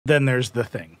Then there's the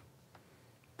thing.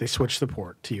 They switched the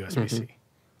port to USB-C.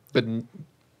 But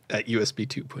at USB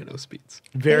 2.0 speeds.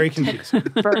 Very confusing.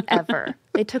 Forever.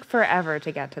 They took forever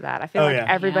to get to that. I feel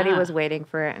everybody was waiting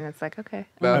for it, and it's like, okay.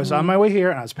 I was on my way here,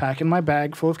 and I was packing my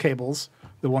bag full of cables,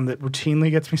 the one that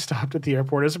routinely gets me stopped at the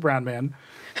airport as a brown man.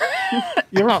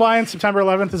 You ever fly on September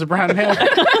 11th as a brown man?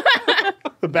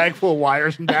 The bag full of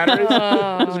wires and batteries.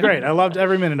 It was great. I loved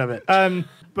every minute of it.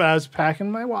 But I was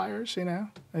packing my wires,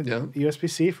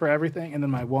 USB-C for everything, and then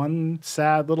my one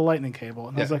sad little lightning cable.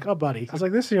 And I was like, oh, buddy. I was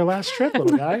like, this is your last trip,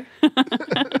 little guy.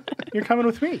 You're coming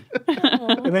with me.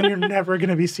 And then you're never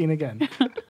going to be seen again.